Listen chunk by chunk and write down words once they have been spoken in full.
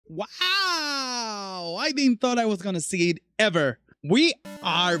Wow! I didn't thought I was gonna see it ever. We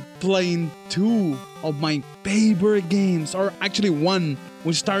are playing two of my favorite games, or actually one.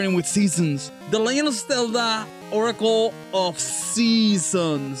 We're starting with Seasons. The Legend of Zelda Oracle of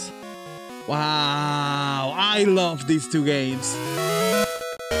Seasons. Wow, I love these two games.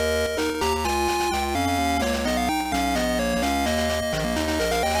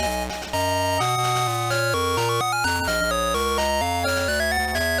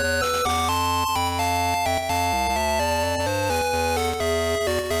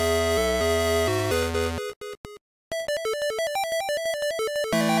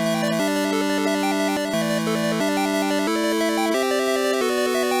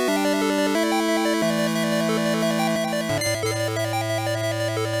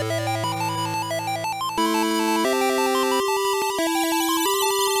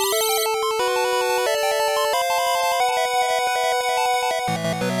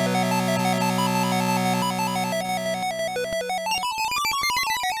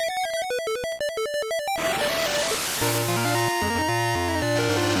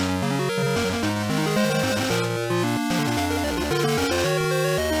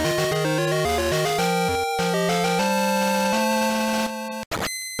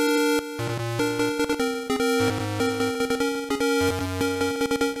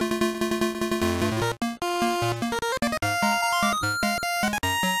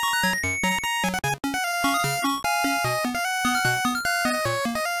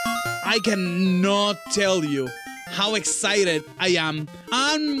 I cannot tell you how excited I am.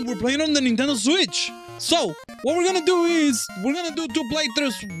 And we're playing on the Nintendo Switch. So, what we're gonna do is, we're gonna do two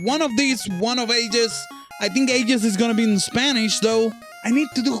playthroughs. One of these, one of Ages. I think Ages is gonna be in Spanish, though. I need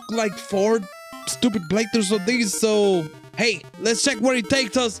to do like 4 stupid playthroughs of these, so... Hey, let's check where it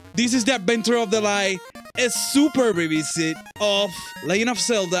takes us. This is the Adventure of the Light, a super revisit of Legend of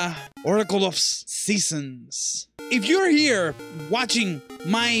Zelda Oracle of Seasons. If you're here watching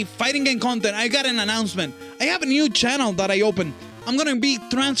my fighting game content, I got an announcement. I have a new channel that I opened. I'm gonna be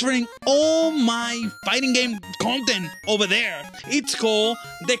transferring all my fighting game content over there. It's called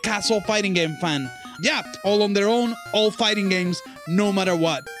The Casual Fighting Game Fan. Yeah, all on their own, all fighting games, no matter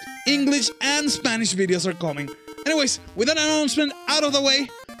what. English and Spanish videos are coming. Anyways, with that announcement out of the way,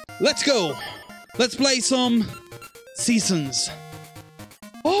 let's go. Let's play some Seasons.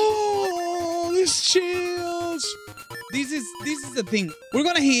 Oh, this chills. This is the thing. We're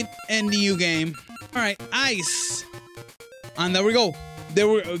gonna hit a new game. All right, Ice. And there we go. There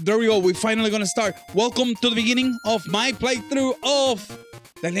we go. We're finally gonna start. Welcome to the beginning of my playthrough of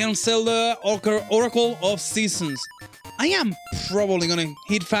The Legend of Zelda Oracle of Seasons. I am probably gonna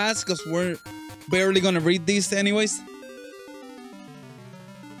hit fast because we're barely gonna read this anyways.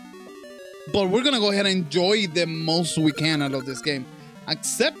 But we're gonna go ahead and enjoy the most we can out of this game.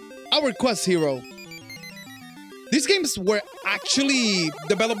 Except our quest hero. These games were actually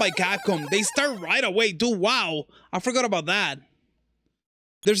developed by Capcom. They start right away too. Wow, I forgot about that.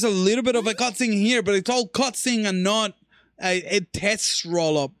 There's a little bit of a cutscene here, but it's all cutscene and not a test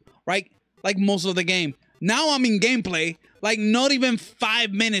roll-up, right? Like most of the game. Now I'm in gameplay, like not even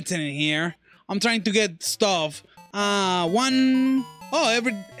 5 minutes in here. I'm trying to get stuff. Everyone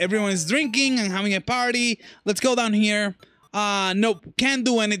is drinking and having a party. Let's go down here. Nope, can't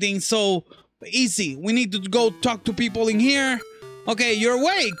do anything, so... Easy. We need to go talk to people in here. Okay, you're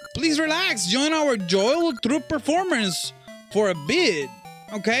awake. Please relax. Join our Joel Troop performance for a bit.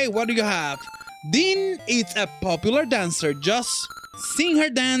 Okay, what do you have? Dean is a popular dancer. Just seeing her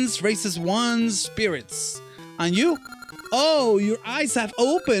dance raises one's spirits. And you? Oh, your eyes have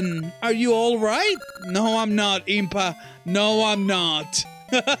opened. Are you all right? No, I'm not, Impa. No, I'm not.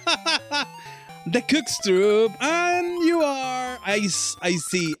 The Cook's Troop. And you are... I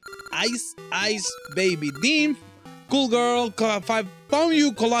see. Ice, baby. Dean, cool girl, found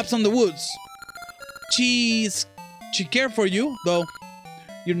you collapsed on the woods. She cared for you, though.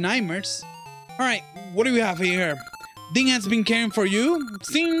 Your nightmares. Alright, what do we have here? Dean has been caring for you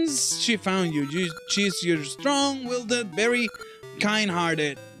since she found you. She's your strong-willed, very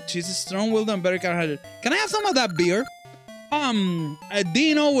kind-hearted. She's strong-willed and very kind-hearted. Can I have some of that beer?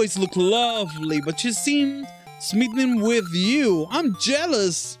 Dean always looked lovely, but she seemed smitten with you. I'm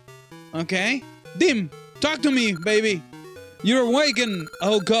jealous. Okay. Dim, talk to me, baby. You're awakened.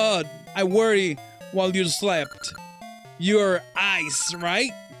 Oh God, I worry while you slept. You're Ice,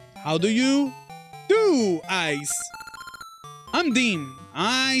 right? How do you do, Ice? I'm Dim.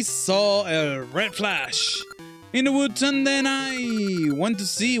 I saw a red flash in the woods and then I went to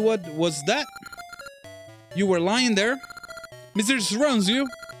see what was that. You were lying there. Mr. surrounds you.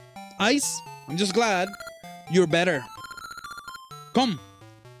 Ice, I'm just glad you're better. Come.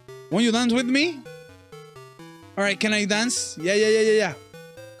 Won't you dance with me? All right, can I dance? Yeah.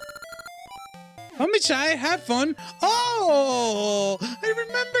 Don't be shy. Have fun. Oh, I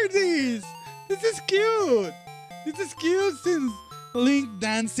remember this. This is cute. This is cute since Link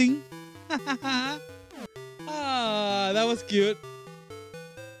dancing. Ah, that was cute.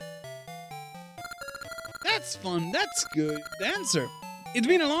 That's fun. That's good. Dancer. It's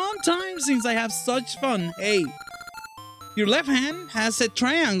been a long time since I have such fun. Hey, your left hand has a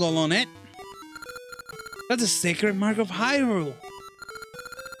triangle on it. That's a sacred mark of Hyrule.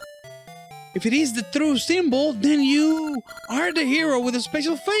 If it is the true symbol, then you are the hero with a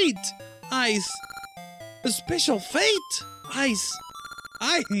special fate. Ice. A special fate? Ice.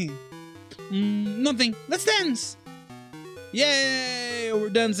 Nothing. Let's dance. Yay, we're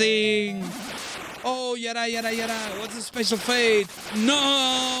dancing. Oh, yada. What's a special fate?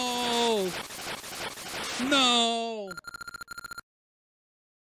 No.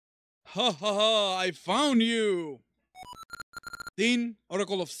 Ha, I found you. Dean,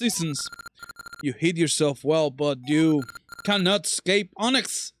 Oracle of Seasons. You hid yourself well, but you cannot escape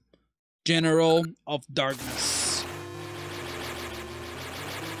Onyx, General of Darkness.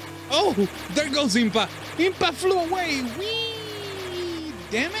 Oh, there goes Impa. Impa flew away. Whee!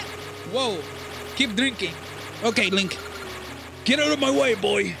 Damn it. Whoa. Keep drinking. Okay, Link. Get out of my way,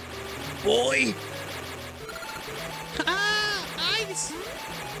 boy. Boy. Ice.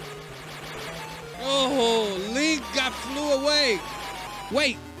 Oh, Link flew away.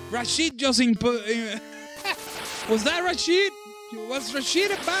 Wait, Rashid just was that Rashid? Was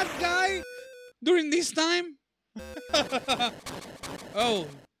Rashid a bad guy during this time? Oh,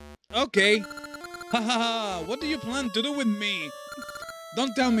 okay. Haha, what do you plan to do with me?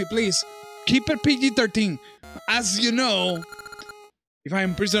 Don't tell me, please. Keep it PG-13. As you know, if I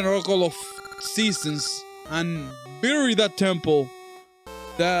imprison Oracle of Seasons and bury that temple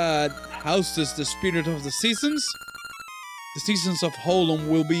that houses the spirit of the seasons, the seasons of Holum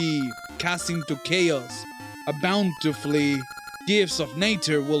will be cast into chaos. A bountifully gifts of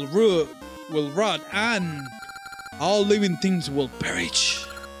nature will rot, and all living things will perish.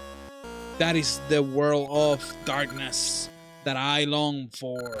 That is the world of darkness that I long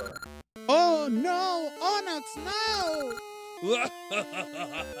for. Oh no, Onyx, no!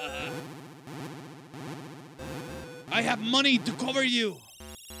 I have money to cover you.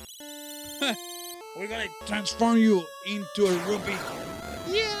 We're gonna transform you into a rupee.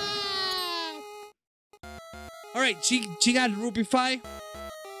 Yeah! Alright, she got rupeefied.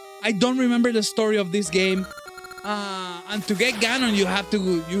 I don't remember the story of this game. And to get Ganon, you have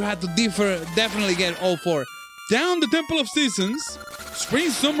to definitely get all four. Down the Temple of Seasons,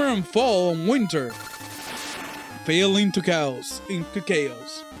 spring, summer, and fall, and winter. Fail into chaos.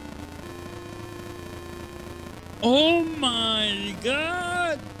 Oh my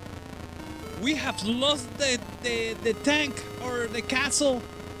god! We have lost the tank or the castle.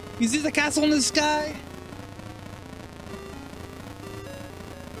 Is this the castle in the sky?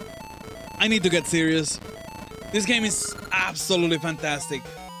 I need to get serious. This game is absolutely fantastic.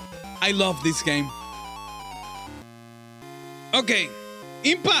 I love this game. Okay,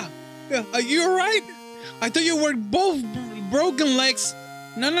 Impa, are you alright? I thought you were both broken legs.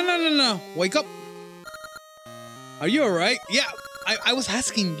 No. Wake up. Are you alright? Yeah, I was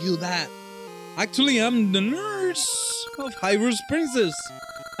asking you that. Actually, I'm the nurse of Hyrule's princess.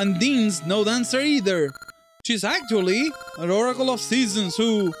 And Dean's no dancer either. She's actually an Oracle of Seasons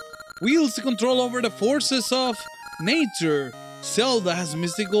who wields the control over the forces of nature. Zelda has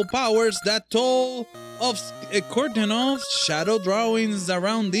mystical powers that toll of a curtain of shadow drawings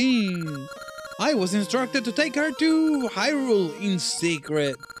around Dean. I was instructed to take her to Hyrule in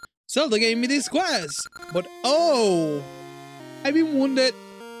secret. Zelda gave me this quest, but oh, I've been wounded.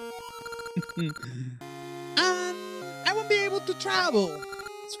 And I won't be able to travel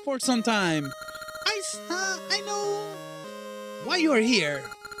for some time. I know why you are here,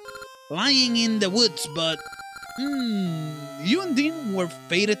 lying in the woods, but you and Dean were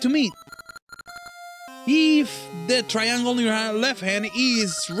fated to meet. If the triangle in your left hand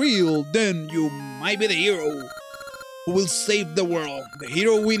is real, then you might be the hero who will save the world, the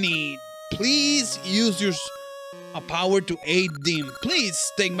hero we need. Please use your power to aid Dean.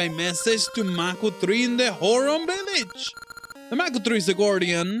 Please take my message to Maku 3 in the Horon village. The Maku 3 is the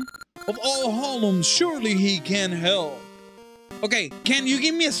guardian of all Holum. Surely he can help. Okay, can you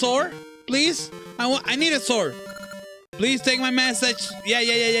give me a sword, please? I need a sword. Please take my message.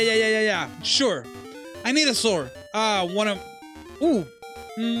 Yeah. Sure. I need a sword. Oh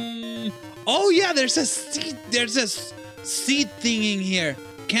yeah, there's a seed. There's a seed thing in here.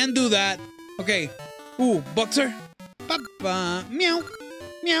 Can't do that. Okay. Ooh, boxer. Papa. Meow.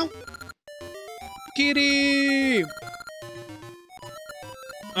 Kitty!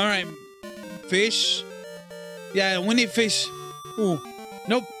 Alright. Fish. Yeah, we need fish. Ooh.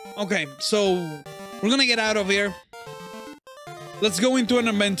 Nope. Okay, so we're gonna get out of here. Let's go into an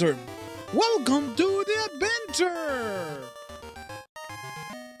adventure. Welcome to the adventure!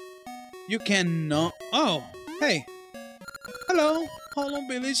 You cannot... Oh, hey. Hello. Hello,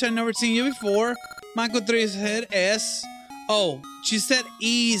 village. I've never seen you before. Mako 3 said S. Oh, she said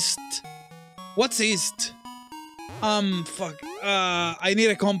east. What's east? Fuck. I need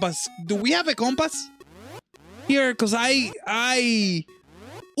a compass. Do we have a compass? Here, cause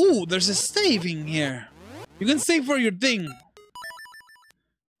Ooh, there's a save in here. You can save for your thing.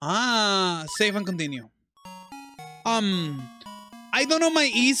 Ah, save and continue. I don't know my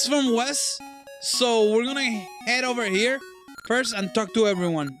east from west, so we're gonna head over here first and talk to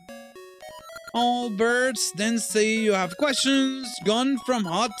everyone. All birds then say you have questions. Gone from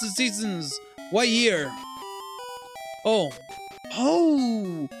hot to seasons. What year? Oh.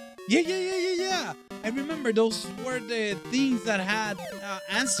 Yeah. I remember those were the things that had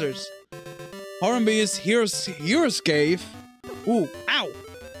answers. Hornby's Hero's Cave. Ooh, ow.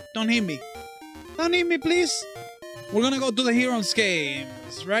 Don't hit me. Don't hit me, please. We're gonna go to the Hero's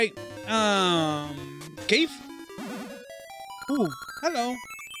Caves, right? Cave? Ooh, hello.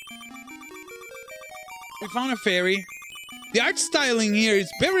 We found a fairy. The art styling here is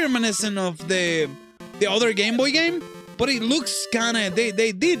very reminiscent of the other Game Boy game, but it looks kinda...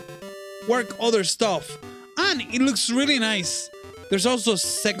 They did work other stuff, and it looks really nice. There's also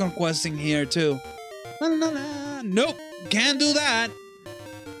second quest in here too. La, la, la. Nope, can't do that.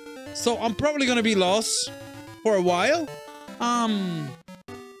 So I'm probably gonna be lost for a while.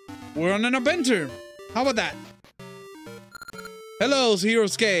 We're on an adventure. How about that? Hello,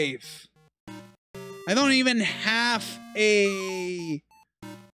 Hero's Cave. I don't even have a...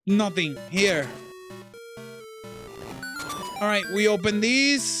 nothing here. Alright, we open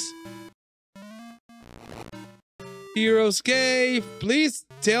these. Hero's Cave. Please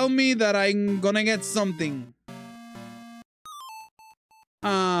tell me that I'm gonna get something.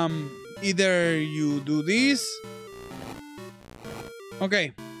 Either you do this.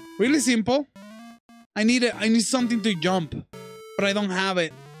 Okay, really simple. I need something to jump, but I don't have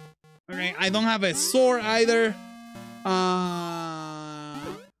it. Okay, I don't have a sword either.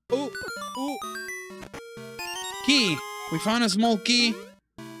 Ooh. Key. We found a small key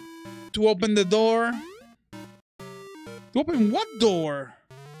to open the door. To open what door?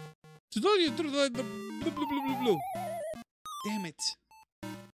 To tell you through the blue. Damn it.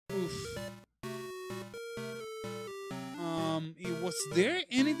 Oof. Was there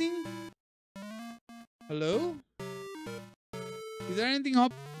anything? Hello? Is there anything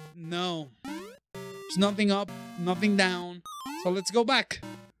up? No. There's nothing up, nothing down. So let's go back.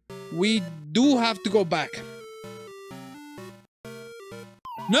 We do have to go back.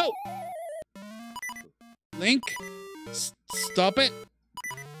 No! Link, stop it.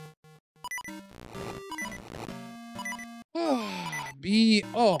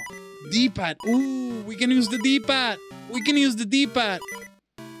 D-pad. Ooh, we can use the D-pad. We can use the D-pad.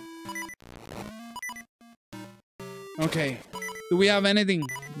 Okay. Do we have anything?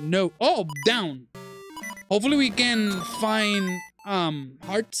 No. Oh, down. Hopefully we can find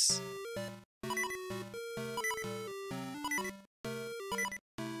hearts.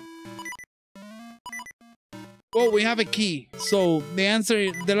 Oh, we have a key. So the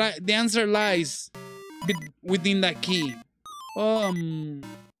answer lies within that key.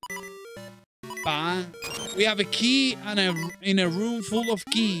 We have a key and in a room full of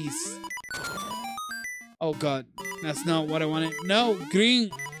keys. Oh god, that's not what I wanted. No,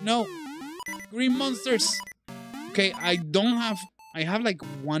 green monsters. Okay, I have like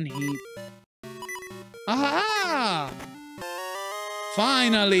one heat. Aha!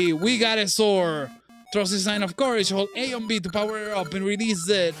 Finally, we got a sword. Trust the sign of courage. Hold A and B to power it up and release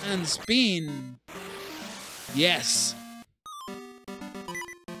it and spin. Yes.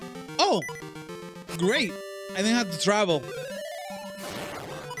 Oh, great. I didn't have to travel.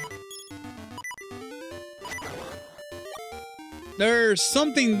 There's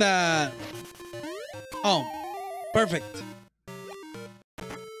something that... Oh, perfect.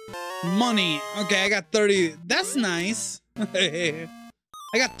 Money. Okay, I got 30. That's nice. I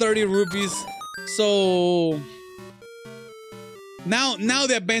got 30 rupees. So... Now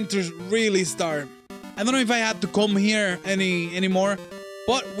the adventures really start. I don't know if I had to come here anymore,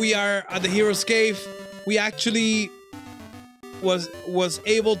 but we are at the Hero's Cave. We actually was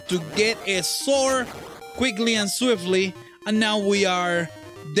able to get a sword quickly and swiftly, and now we are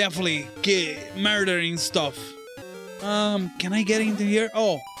definitely murdering stuff. Can I get into here?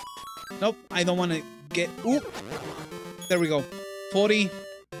 Oh, Nope, I don't want to get... Oop. There we go. 40.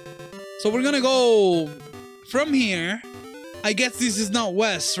 So we're gonna go from here. I guess this is not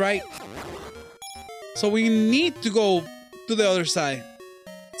west, right? So we need to go to the other side.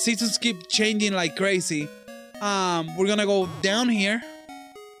 Seasons keep changing like crazy. We're gonna go down here.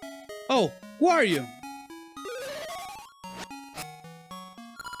 Oh, who are you?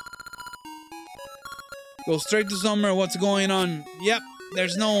 Go straight to summer. What's going on? Yep,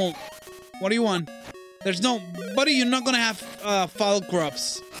 there's no... What do you want? There's no... Buddy, you're not gonna have fall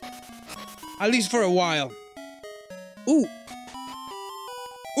crops. At least for a while. Ooh.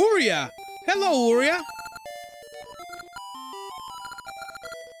 Uria! Hello, Uria!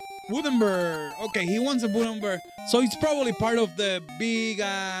 Wooden bird. Okay, he wants a wooden bird. So it's probably part of the big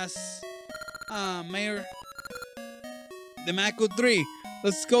ass mayor. The Mako 3.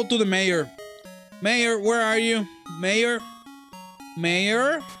 Let's go to the mayor. Mayor, where are you? Mayor?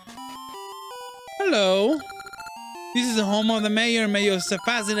 Mayor? Hello. This is the home of the mayor. Mayor is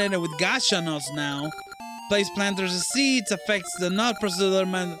fascinated with gacha nuts now. Place planters and seeds, affects the nut procedure.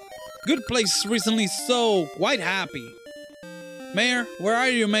 Man, good place recently, so quite happy. Mayor, where are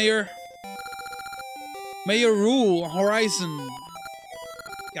you, Mayor? Mayor rule, horizon.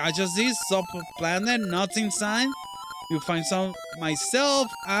 Gacha seeds, top of planet, nuts inside. You find some myself,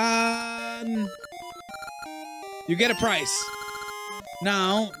 and you get a prize.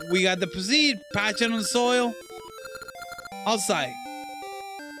 Now we got the seed, patch it on soil. Outside.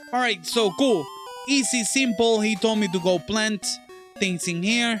 Alright, so cool. Easy, simple. He told me to go plant things in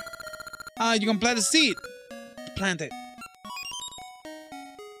here. You can plant a seed. Plant it.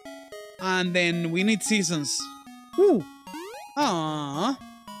 And then we need seasons. Woo. Aww.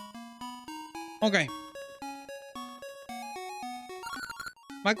 Okay.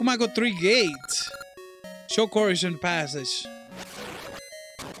 Mako 3 gate. Show correction passage.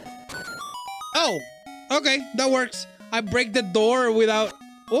 Oh. Okay, that works. I break the door without...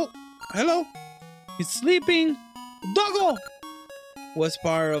 Oh, hello. He's sleeping. Doggo! Was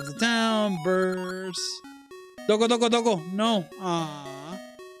part of the town. Birds. Doggo, doggo, doggo. No.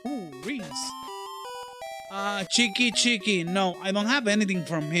 Ooh, rings. Cheeky, cheeky. No, I don't have anything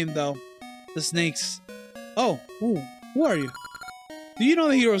from him, though. The snakes. Oh, ooh. Who are you? Do you know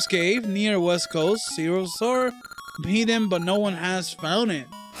the Hero's Cave near West Coast? Heroes are hidden, but no one has found it.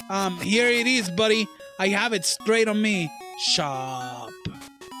 Here it is, buddy. I have it straight on me. Shop.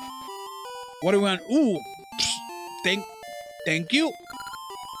 What do we want? Ooh. Thank you.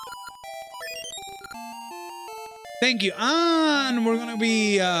 Thank you. And we're gonna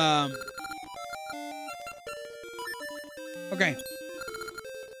be okay.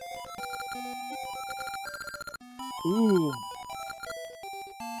 Ooh.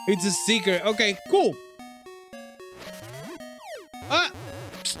 It's a secret. Okay, cool.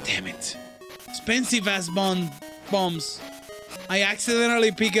 Damn it. Expensive ass bombs. I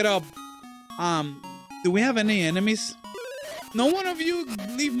accidentally pick it up. Do we have any enemies? No one of you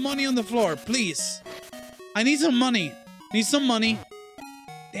leave money on the floor, please. I need some money. Need some money.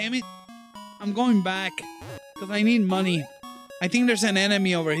 Damn it. I'm going back because I need money. I think there's an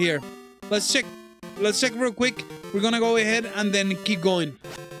enemy over here. Let's check. Let's check real quick. We're gonna go ahead and then keep going.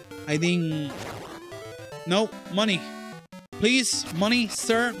 I think... No, money. Please, money,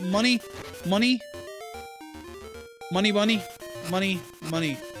 sir, money, money. Money, money, money,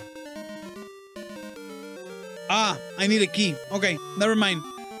 money. Ah, I need a key. Okay, never mind.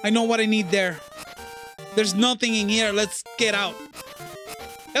 I know what I need there. There's nothing in here. Let's get out.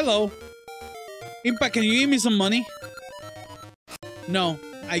 Hello. Impa, can you give me some money? No,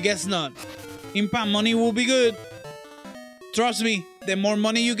 I guess not. Impa, money will be good. Trust me, the more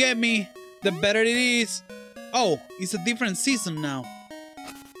money you get me, the better it is. Oh, it's a different season now.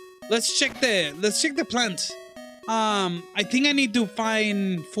 Let's check the plant. I think I need to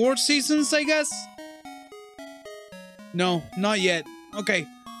find 4 seasons, I guess. No, not yet. Okay,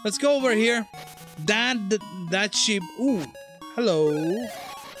 let's go over here. That sheep. Ooh, hello,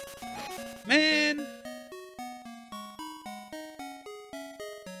 man.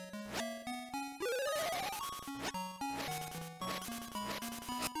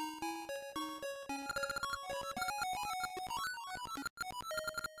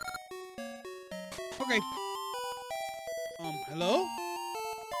 Okay. Hello?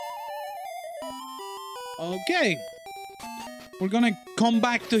 Okay. We're gonna come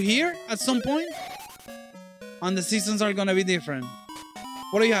back to here at some point. And the seasons are gonna be different.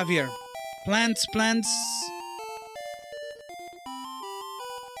 What do you have here? Plants.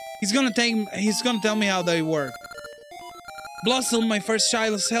 He's gonna tell me how they work. Blossom, my first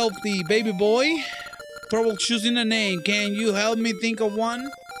child is healthy. Baby boy. Trouble choosing a name. Can you help me think of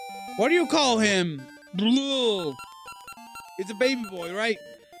one? What do you call him? Blue. It's a baby boy, right?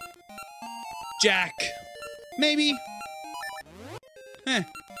 Jack. Maybe. Heh.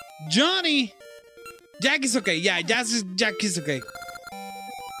 Johnny. Jack is okay. Yeah, Jack is okay.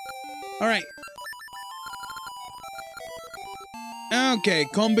 All right. Okay,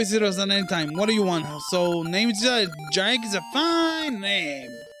 come visit us at any time. What do you want? So, name is Jack is a fine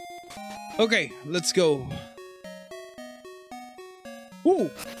name. Okay, let's go. Ooh.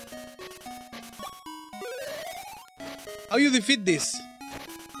 How you defeat this?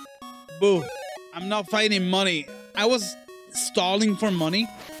 Boo. I'm not finding money. I was stalling for money,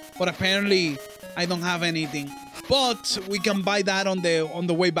 but apparently I don't have anything. But we can buy that on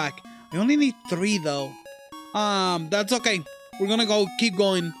the way back. I only need 3 though. That's okay. We're gonna keep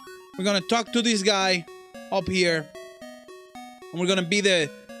going. We're gonna talk to this guy up here, and we're gonna be the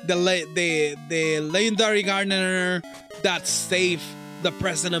legendary gardener that saved the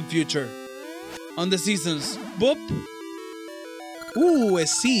present and future on the seasons. Boop. Ooh, a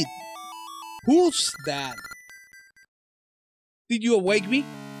seed. Who's that? Did you awake me?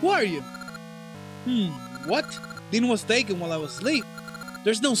 Who are you? What? Din was taken while I was asleep.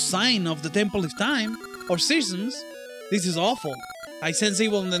 There's no sign of the Temple of Time or Seasons. This is awful. I sense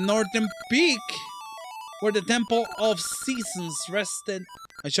evil in the northern peak where the Temple of Seasons rested.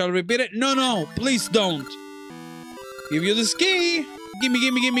 I shall repeat it. No, please don't. Give you this key.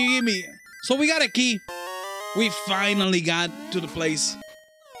 Gimme. So we got a key. We finally got to the place.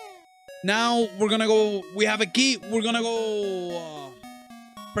 Now we're gonna go. We have a key. We're gonna go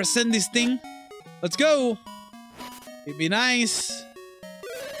present this thing. Let's go. Be nice.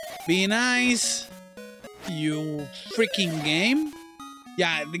 Be nice. You freaking game.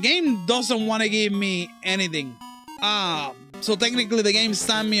 Yeah, the game doesn't want to give me anything. So technically the game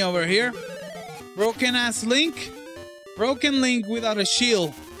stand me over here. Broken ass Link. Broken Link without a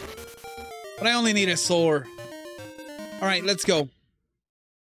shield. But I only need a sword. Alright, let's go.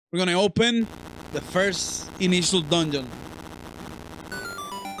 We're gonna open the first initial dungeon.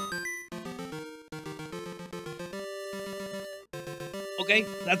 Okay,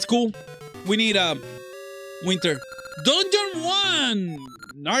 that's cool. We need winter. Dungeon 1!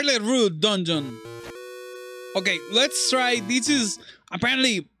 Gnarly Root Dungeon. Okay, let's try. This is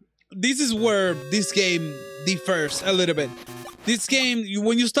apparently where this game differs a little bit. This game,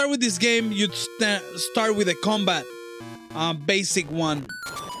 when you start with this game, you start with a combat basic one.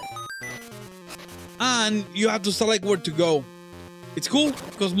 And you have to select where to go. It's cool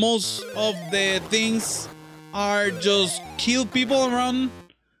because most of the things are just kill people around,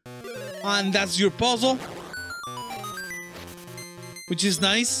 and that's your puzzle, which is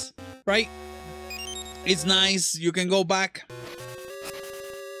nice, right? It's nice. You can go back.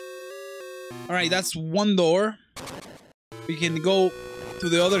 All right, that's one door. We can go to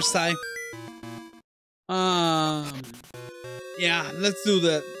the other side. Yeah, let's do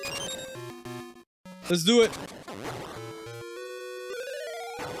that. Let's do it.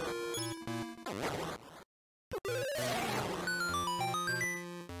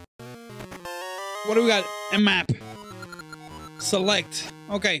 What do we got? A map. Select.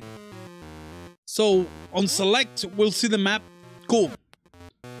 Okay. So on select, we'll see the map. Cool.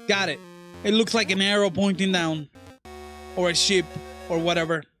 Got it. It looks like an arrow pointing down. Or a ship. Or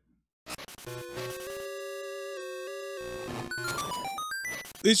whatever.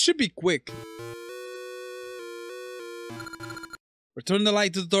 This should be quick. Return the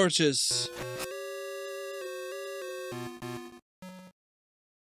light to the torches.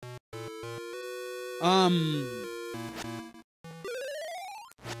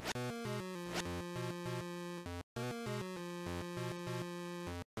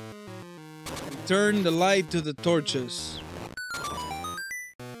 Return the light to the torches.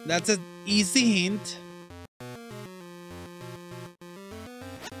 That's an easy hint.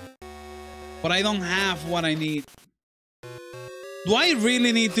 But I don't have what I need. Do I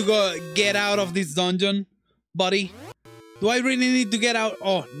really need to get out of this dungeon, buddy? Do I really need to get out?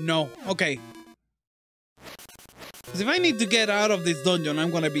 Oh, no. Okay. Because if I need to get out of this dungeon,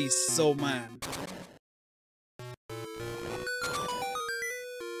 I'm gonna be so mad.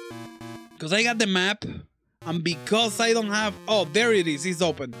 Because I got the map, and because I don't have... Oh, there it is. It's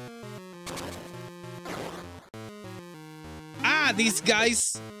open. Ah, these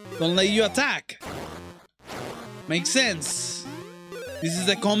guys don't let you attack. Makes sense. This is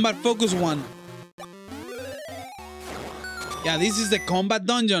the combat focus one. Yeah, this is the combat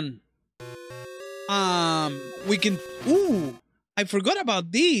dungeon. We can... Ooh, I forgot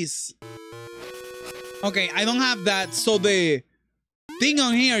about these. Okay, I don't have that, so the thing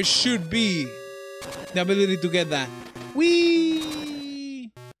on here should be the ability to get that.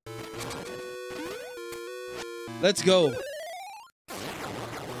 Whee! Let's go.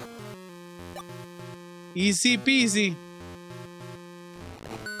 Easy peasy.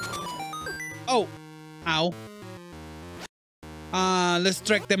 Oh. Ow. Let's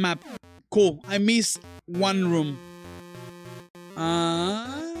track the map. Cool. I missed one room.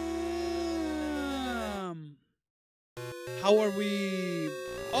 How are we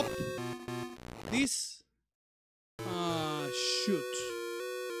up? This? Shoot.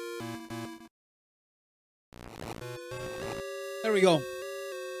 There we go.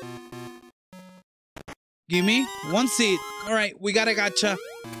 Give me one seat. All right, we got a gotcha.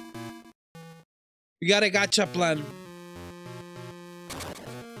 We got a gotcha plan.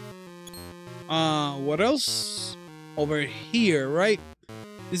 What else? Over here, right?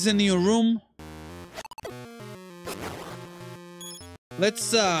 This is a new room.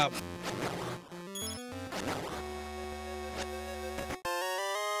 Let's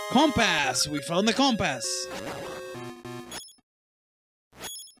compass. We found the compass.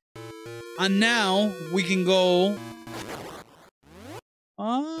 And now we can go.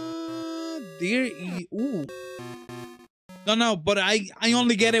 There. Ooh. No, but I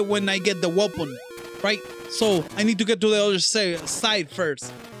only get it when I get the weapon, right? So I need to get to the other side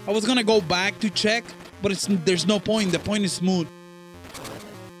first. I was gonna go back to check, but there's no point. The point is smooth.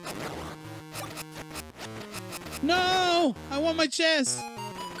 No, I want my chest.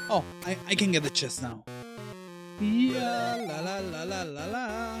 Oh, I can get the chest now. Yeah,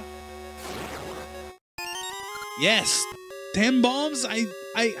 la. Yes, 10 bombs.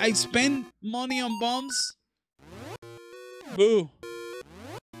 I spend money on bombs. Boo.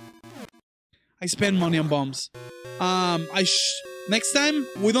 I spend money on bombs. Next time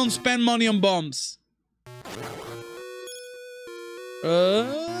we don't spend money on bombs.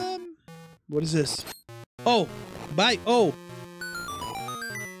 What is this? Oh, bye. Oh,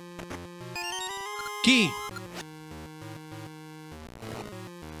 key.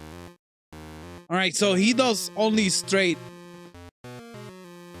 All right, so he does only straight.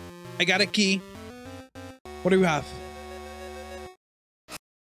 I got a key. What do we have?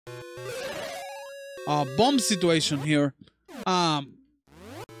 Bomb situation here.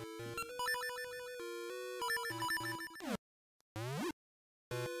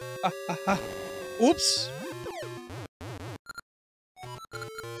 Oops.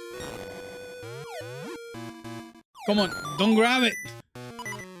 Come on, don't grab it.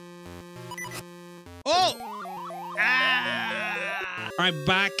 Oh! Ah! All right,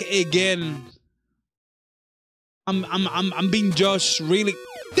 back again. I'm being judged really.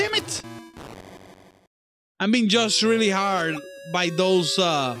 Damn it! I'm being judged really hard by those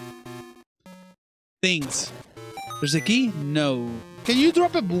things. There's a key? No. Can you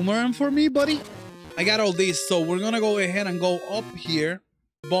drop a boomerang for me, buddy? I got all these, so we're gonna go ahead and go up here.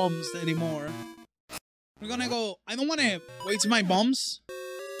 Bombs anymore. We're gonna go. I don't want to waste my bombs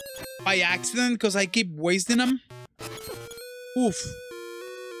by accident because I keep wasting them. Oof.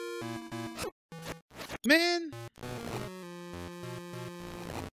 Man.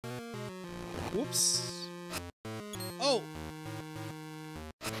 Whoops. Oh.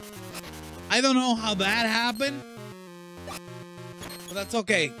 I don't know how that happened. But that's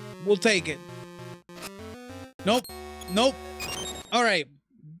okay. We'll take it. Nope. Nope. All right.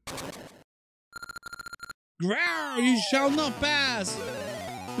 Growl, you shall not pass.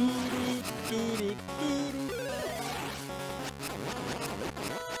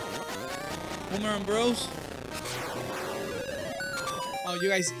 Boomerang bros. Oh, you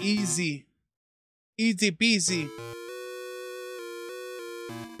guys easy. Easy peasy.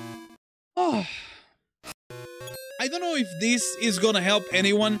 Oh. I don't know if this is gonna help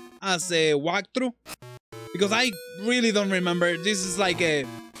anyone as a walkthrough, because I really don't remember. This is like a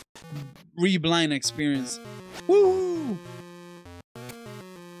re-blind experience. Woo!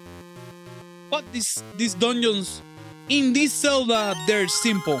 But these dungeons in this Zelda, they're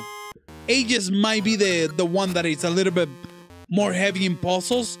simple. Ages might be the one that is a little bit more heavy in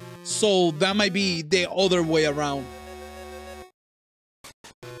puzzles, so that might be the other way around.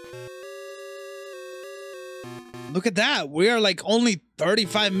 Look at that. We are like only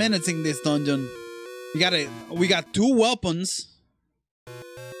 35 minutes in this dungeon. We got 2 weapons.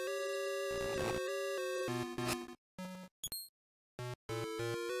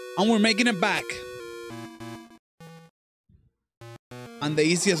 And we're making it back. And the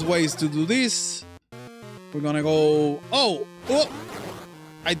easiest way is to do this. We're gonna go. Oh!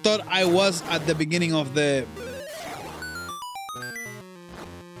 I thought I was at the beginning of the.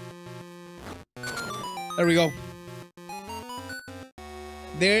 There we go.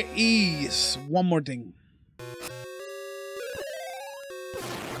 There is one more thing.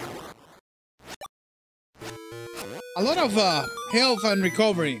 A lot of health and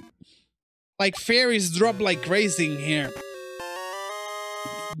recovery. Like fairies drop like crazy in here.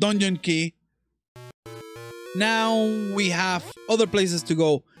 Dungeon key. Now we have other places to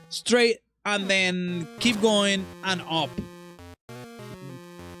go. Straight and then keep going and up.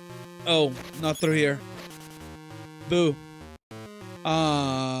 Oh, not through here. Boo.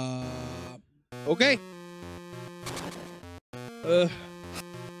 Okay.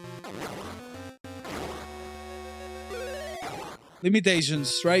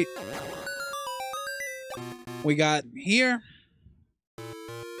 Limitations, right? We got here.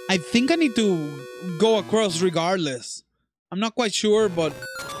 I think I need to go across regardless. I'm not quite sure, but...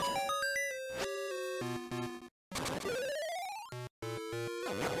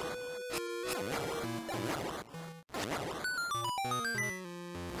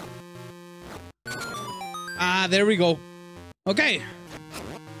 Ah, there we go. Okay.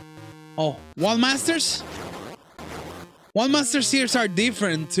 Oh, Wall Masters? Wall Masters here are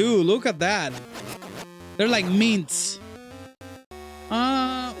different too. Look at that. They're like mints.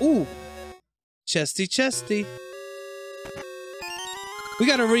 Ooh. Chesty, chesty. We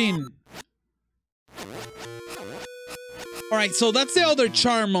got a ring. Alright, so that's the other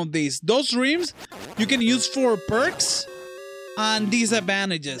charm of these. Those rings you can use for perks and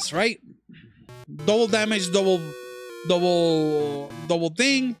disadvantages, right? Double damage, double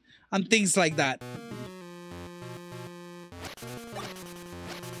thing, and things like that.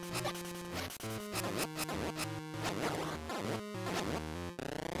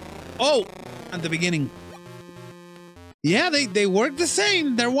 Oh, at the beginning. Yeah, they work the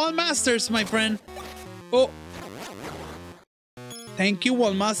same. They're Wall Masters, my friend. Oh. Thank you,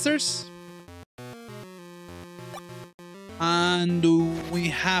 Wall Masters. And do we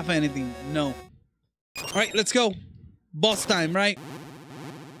have anything? No. Alright, let's go. Boss time, right?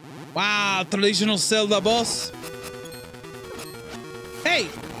 Wow, traditional Zelda boss. Hey,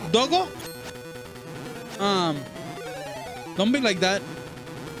 doggo. Don't be like that.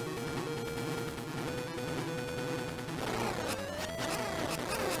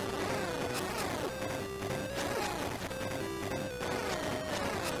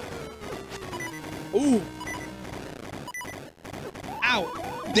 Ooh. Ow.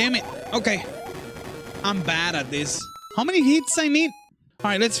 Damn it. Okay. I'm bad at this. How many hits I need?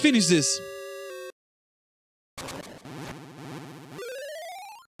 Alright, let's finish this.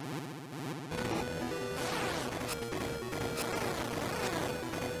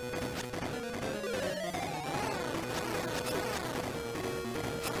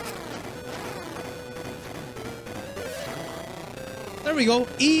 There we go.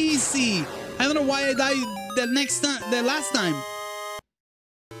 Easy. I don't know why I died the last time.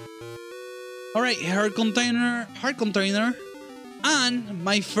 All right, heart container, and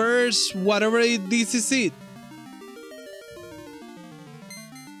my first whatever this is it.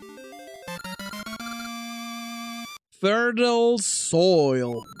 Fertile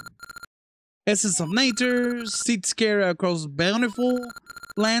soil. Essence of nature, seeds carried across bountiful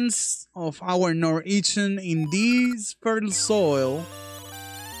lands of our Norwegian in this fertile soil.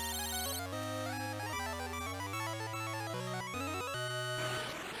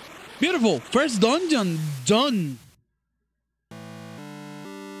 Beautiful. First dungeon done.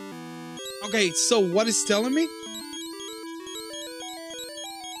 Okay, so what is telling me?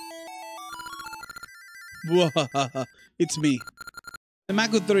 It's me. The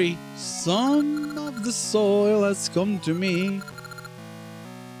Mako 3. Son of the soil has come to me.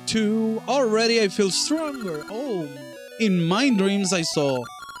 2. Already I feel stronger. Oh, in my dreams I saw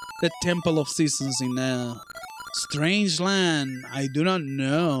the Temple of Seasons in a strange land I do not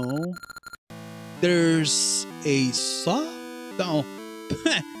know. There's a saw? No.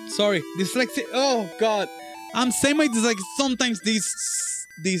 Sorry, dyslexia. Oh god. I'm saying my dyslexia. Sometimes these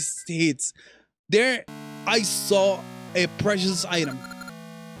hits. There I saw a precious item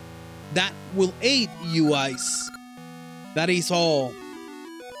that will aid you guys. That is all.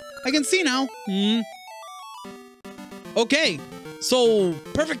 I can see now. Okay. So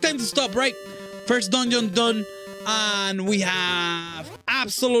perfect time to stop, right? First dungeon done. And we have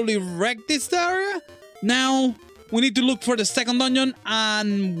absolutely wrecked this area. Now we need to look for the second dungeon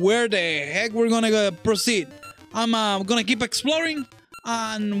and where the heck we're gonna go proceed. I'm gonna keep exploring,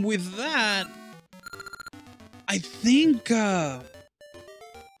 and with that, I think yeah,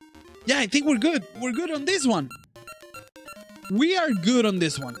 I think we're good. We're good on this one. We are good on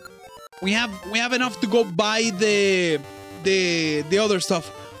this one. We have enough to go buy the other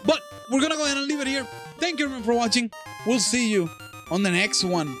stuff, but we're gonna go ahead and leave it here. Thank you everyone for watching. We'll see you on the next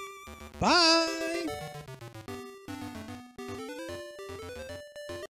one. Bye.